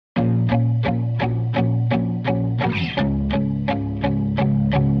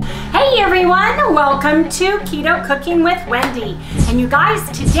Hey everyone, welcome to Keto Cooking with Wendy. And you guys,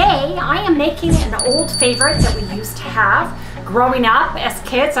 today I am making an old favorite that we used to have growing up as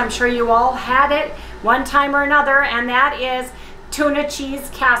kids. I'm sure you all had it one time or another, and that is tuna cheese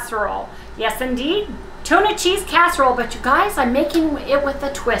casserole. Yes indeed, tuna cheese casserole, but you guys, I'm making it with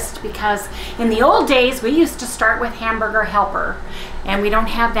a twist because in the old days we used to start with hamburger helper. And we don't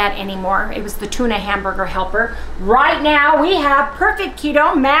have that anymore. It was the tuna hamburger helper. Right now we have perfect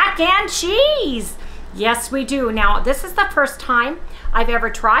keto mac and cheese. Yes, we do. Now, this is the first time I've ever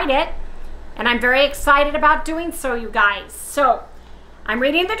tried it, and I'm very excited about doing so, you guys. So, I'm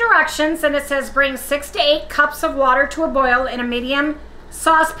reading the directions, and it says bring 6 to 8 cups of water to a boil in a medium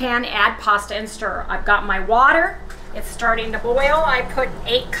saucepan, add pasta and stir. I've got my water. It's starting to boil. I put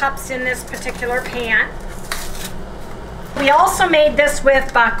 8 cups in this particular pan. We also made this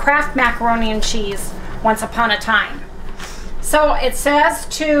with Kraft macaroni and cheese once upon a time. So it says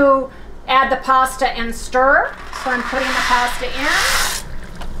to add the pasta and stir. So I'm putting the pasta in.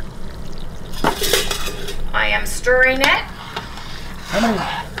 I am stirring it. How many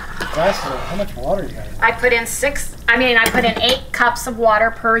glasses? How much water you got? I put in 8 cups of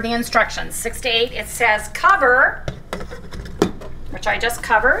water per the instructions. 6 to 8. It says cover, which I just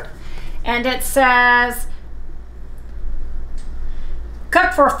covered, and it says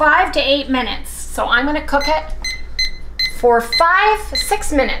cook for 5 to 8 minutes. So I'm going to cook it for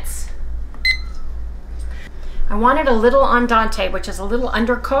 6 minutes. I want it a little andante, which is a little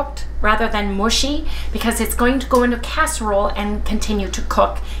undercooked rather than mushy, because it's going to go into casserole and continue to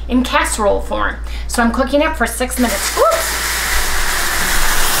cook in casserole form. So I'm cooking it for 6 minutes. Oops.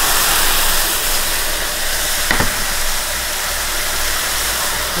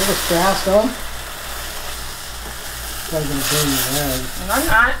 It was fast though. I'm gonna burn your leg. I'm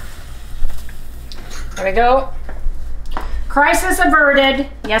not. There we go. Crisis averted.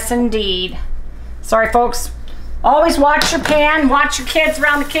 Yes, indeed. Sorry, folks. Always watch your pan. Watch your kids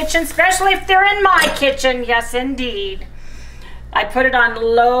around the kitchen, especially if they're in my kitchen. Yes, indeed. I put it on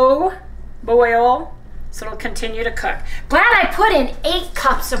low boil, so it'll continue to cook. Glad I put in 8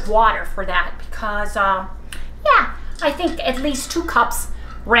 cups of water for that because, yeah, I think at least 2 cups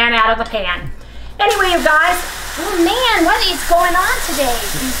ran out of the pan. Anyway, you guys, oh man, what is going on today?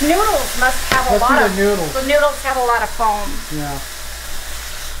 These noodles must have a lot of noodles. The noodles have a lot of foam. Yeah.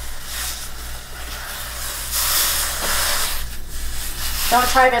 Don't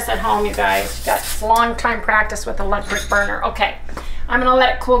try this at home, you guys. You got long time practice with electric burner. Okay, I'm gonna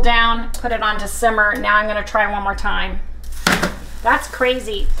let it cool down, put it on to simmer. Now I'm gonna try one more time. That's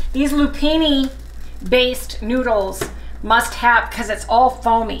crazy. These lupini-based noodles must have, because it's all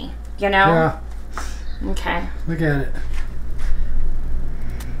foamy, you know? Yeah. Okay. Look at it.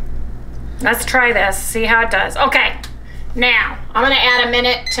 Let's try this, see how it does. Okay, now I'm gonna add a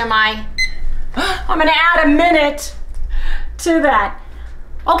minute to my, I'm gonna add a minute to that.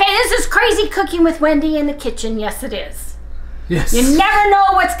 Okay, this is crazy cooking with Wendy in the kitchen. Yes, it is. Yes. You never know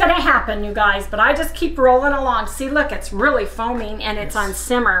what's gonna happen, you guys, but I just keep rolling along. See, look, it's really foaming and it's on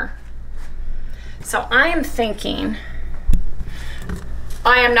simmer. So I am thinking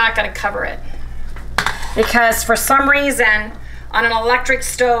I am not gonna cover it, because for some reason on an electric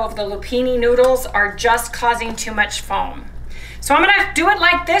stove the lupini noodles are just causing too much foam. So I'm gonna do it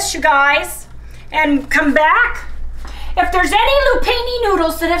like this, you guys, and come back. If there's any lupini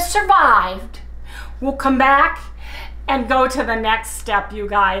noodles that have survived, we'll come back and go to the next step, you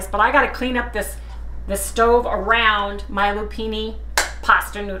guys. But I gotta clean up this stove around my lupini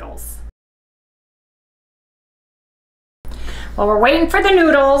pasta noodles. While we're waiting for the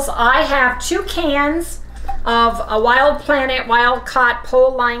noodles, I have 2 cans of a Wild Planet, wild caught,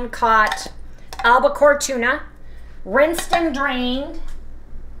 pole line caught albacore tuna, rinsed and drained.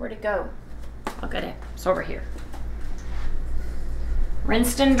 Where'd it go? I'll get it. It's over here.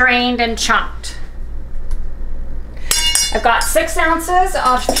 Rinsed and drained and chunked. I've got 6 ounces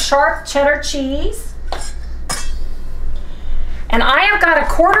of sharp cheddar cheese. And I have got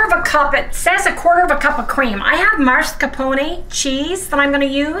 1/4 cup, it says 1/4 cup of cream. I have mascarpone cheese that I'm gonna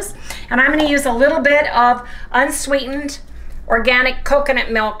use, and I'm gonna use a little bit of unsweetened organic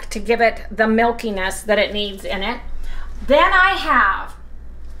coconut milk to give it the milkiness that it needs in it. Then I have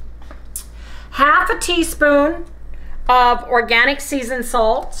 1/2 teaspoon of organic seasoned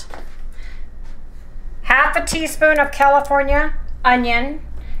salt, 1/2 teaspoon of California onion,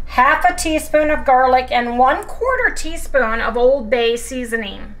 1/2 teaspoon of garlic, and 1/4 teaspoon of Old Bay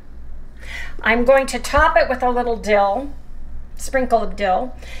seasoning. I'm going to top it with a little dill, sprinkle of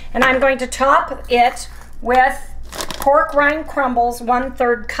dill, and I'm going to top it with pork rind crumbles,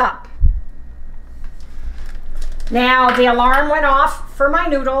 1/3 cup. Now the alarm went off for my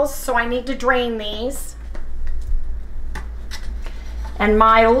noodles, so I need to drain these. And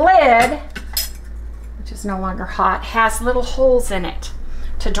my lid, which is no longer hot, has little holes in it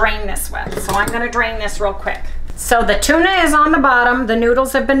to drain this with. So I'm going to drain this real quick. So the tuna is on the bottom. The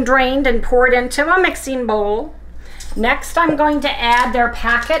noodles have been drained and poured into a mixing bowl. Next, I'm going to add their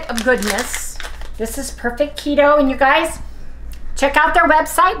packet of goodness. This is Perfect Keto, and you guys, check out their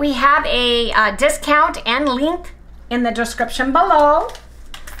website. We have a discount and link in the description below.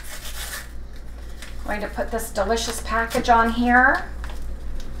 I'm going to put this delicious package on here.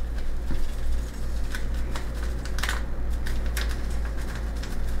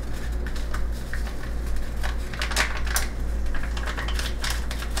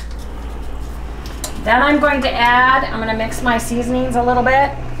 Then I'm going to mix my seasonings a little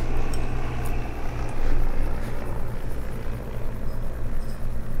bit.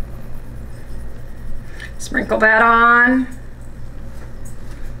 Sprinkle that on.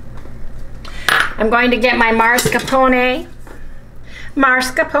 I'm going to get my mascarpone,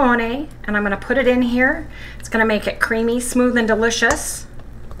 and I'm going to put it in here. It's going to make it creamy, smooth, and delicious.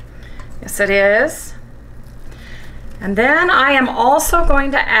 Yes, it is. And then I am also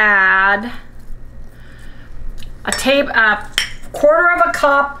going to add a quarter of a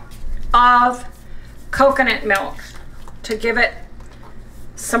cup of coconut milk to give it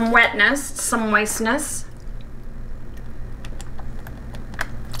some wetness, some moistness.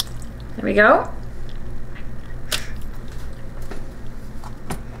 There we go.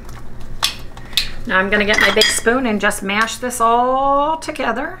 Now I'm going to get my big spoon and just mash this all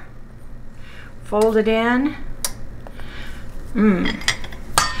together. Fold it in.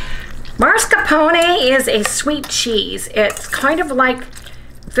 Mascarpone is a sweet cheese. It's kind of like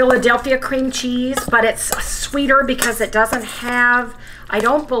Philadelphia cream cheese, but it's sweeter because it doesn't have, I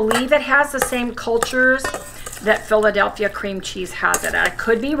don't believe it has the same cultures that Philadelphia cream cheese has it. I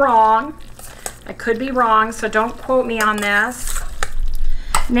could be wrong. So don't quote me on this.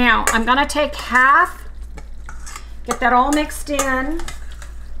 Now, I'm gonna take half, get that all mixed in.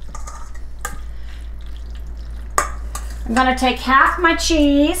 I'm gonna take half my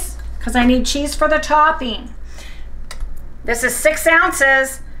cheese, because I need cheese for the topping. This is 6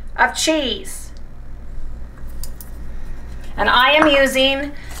 ounces of cheese. And I am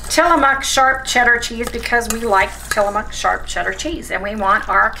using Tillamook sharp cheddar cheese because we like Tillamook sharp cheddar cheese. And we want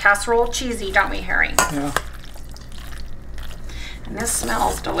our casserole cheesy, don't we, Harry? Yeah. And this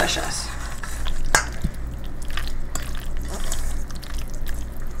smells delicious.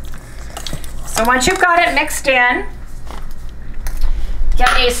 So once you've got it mixed in,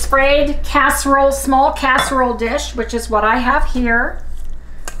 get a sprayed casserole, small casserole dish, which is what I have here.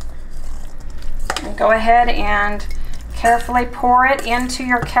 And go ahead and carefully pour it into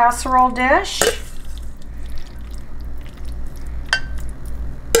your casserole dish.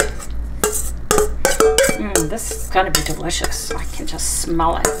 This is going to be delicious. I can just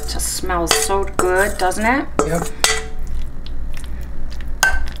smell it. It just smells so good, doesn't it? Yep.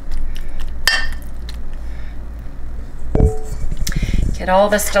 Get all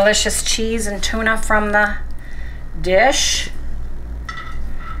this delicious cheese and tuna from the dish.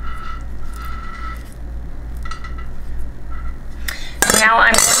 Now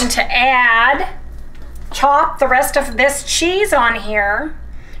I'm going to chop the rest of this cheese on here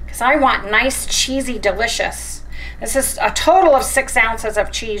because I want nice, cheesy, delicious. This is a total of 6 ounces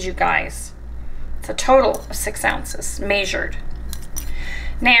of cheese, you guys. It's a total of 6 ounces measured.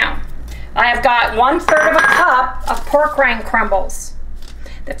 Now, I have got 1/3 of a cup of pork rind crumbles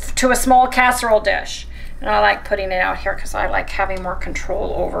to a small casserole dish. And I like putting it out here because I like having more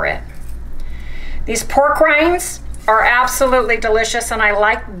control over it. These pork rinds are absolutely delicious, and I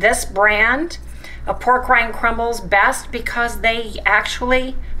like this brand of pork rind crumbles best because they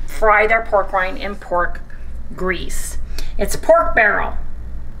actually fry their pork rind in pork grease. It's pork barrel.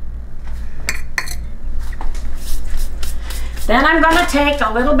 Then I'm going to take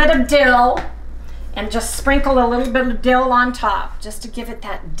a little bit of dill and just sprinkle a little bit of dill on top just to give it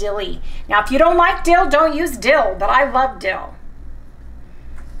that dilly. Now, if you don't like dill, don't use dill, but I love dill.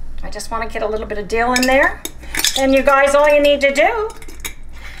 I just want to get a little bit of dill in there. And you guys, all you need to do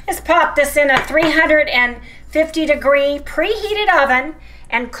is pop this in a 350-degree preheated oven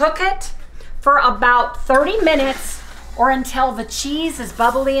and cook it for about 30 minutes or until the cheese is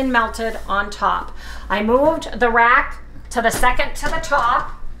bubbly and melted on top. I moved the rack to the second to the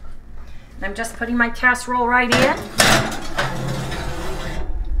top. And I'm just putting my casserole right in.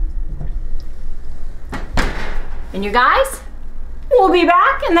 And you guys, we'll be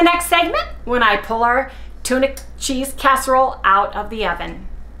back in the next segment when I pull our tuna cheese casserole out of the oven.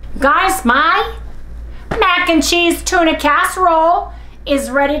 Guys, my mac and cheese tuna casserole is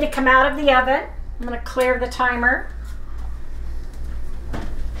ready to come out of the oven. I'm going to clear the timer.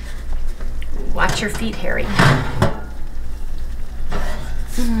 Watch your feet, Harry.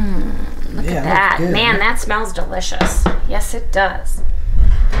 Look at that. Good, man, that smells delicious. Yes, it does.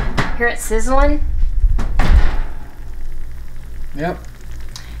 Hear it sizzling? Yep.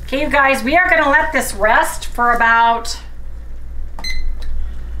 Okay, you guys, we are going to let this rest for about,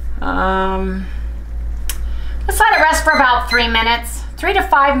 let's let it rest for about 3 minutes, 3 to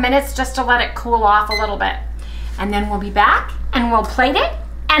 5 minutes, just to let it cool off a little bit. And then we'll be back and we'll plate it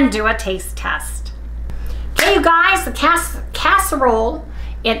and do a taste test. Okay, you guys, the casserole,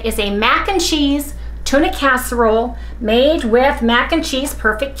 it is a mac and cheese tuna casserole made with mac and cheese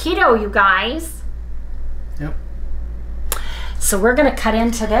perfect keto, you guys. Yep. So we're gonna cut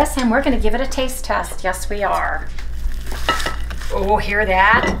into this and we're gonna give it a taste test. Yes, we are. Oh, hear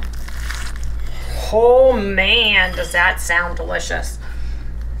that? Oh man, does that sound delicious.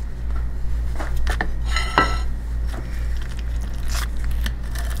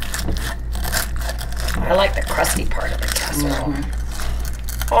 I like the crusty part of the casserole.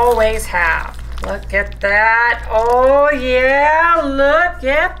 Always have. Look at that. Oh yeah, look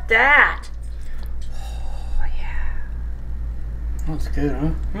at that. Oh yeah. That's good,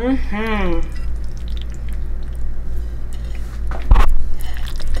 huh? Mm-hmm.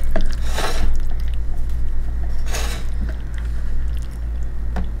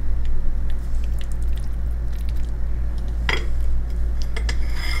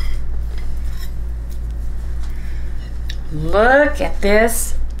 Look at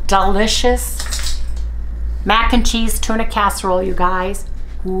this delicious mac and cheese tuna casserole, you guys.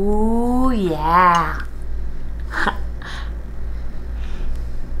 Ooh, yeah.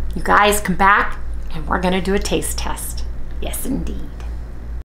 You guys come back and we're gonna do a taste test. Yes, indeed.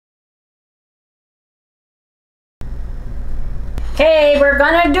 Okay, we're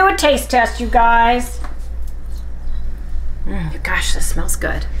gonna do a taste test, you guys. Gosh, this smells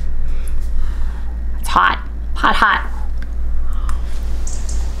good. It's hot, hot, hot.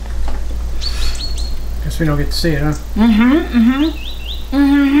 Guess we don't get to see it, huh?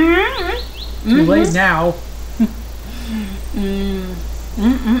 Too late now.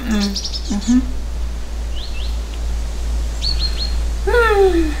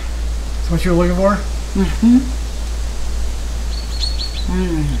 That's what you were looking for?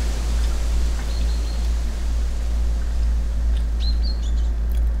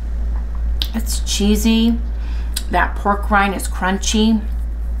 It's cheesy. That pork rind is crunchy.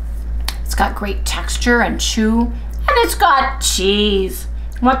 It's got great texture and chew, and it's got cheese.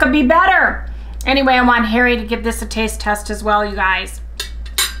 What could be better? Anyway, I want Harry to give this a taste test as well, you guys.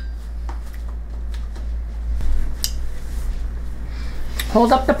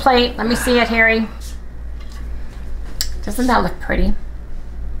 Hold up the plate. Let me see it, Harry. Doesn't that look pretty?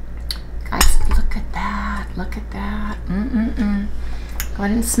 Guys, look at that. Look at that. Go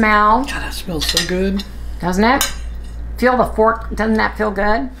ahead and smell. God, that smells so good. Doesn't it? Feel the fork. Doesn't that feel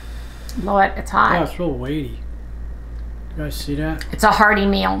good? Blow it. It's hot. Yeah, it's real weighty. You guys see that? It's a hearty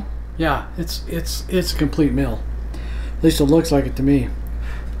meal. Yeah, it's a complete meal. At least it looks like it to me.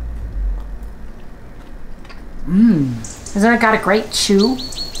 Isn't it got a great chew?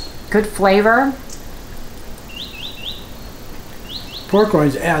 Good flavor. Pork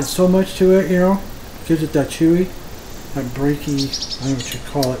rinds add so much to it, you know. Gives it that chewy, that breaky, I don't know what you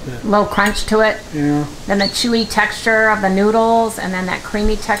call it. But, Little crunch to it. yeah. Then the chewy texture of the noodles, and then that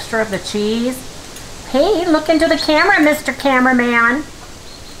creamy texture of the cheese. Hey, look into the camera, Mr. Cameraman.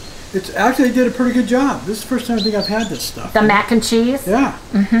 It's actually did a pretty good job. This is the first time I think I've had this stuff. The mac and cheese? Yeah.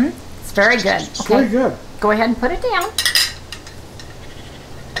 It's very good. It's very good. Go ahead and put it down.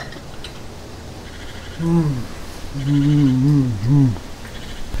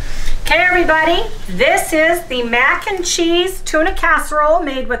 Okay, everybody, this is the mac and cheese tuna casserole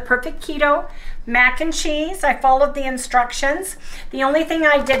made with perfect keto mac and cheese. I followed the instructions. The only thing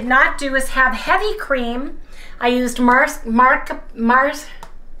I did not do is have heavy cream. I used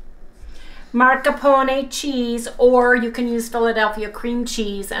mascarpone cheese, or you can use Philadelphia cream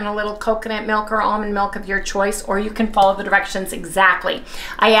cheese and a little coconut milk or almond milk of your choice, or you can follow the directions exactly.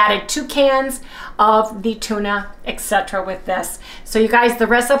 I added 2 cans of the tuna, etc. with this. So you guys, the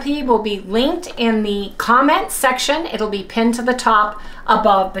recipe will be linked in the comments section. It'll be pinned to the top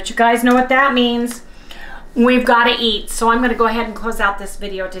above, but you guys know what that means. We've got to eat. So I'm going to go ahead and close out this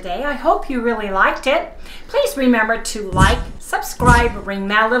video today. I hope you really liked it. Please remember to like, subscribe, ring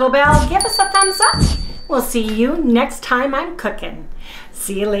that little bell, give us a thumbs up. We'll see you next time I'm cooking.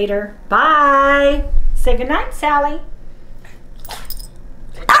 See you later. Bye. Say goodnight, Sally.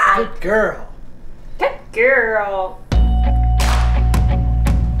 Good girl. Good. girl.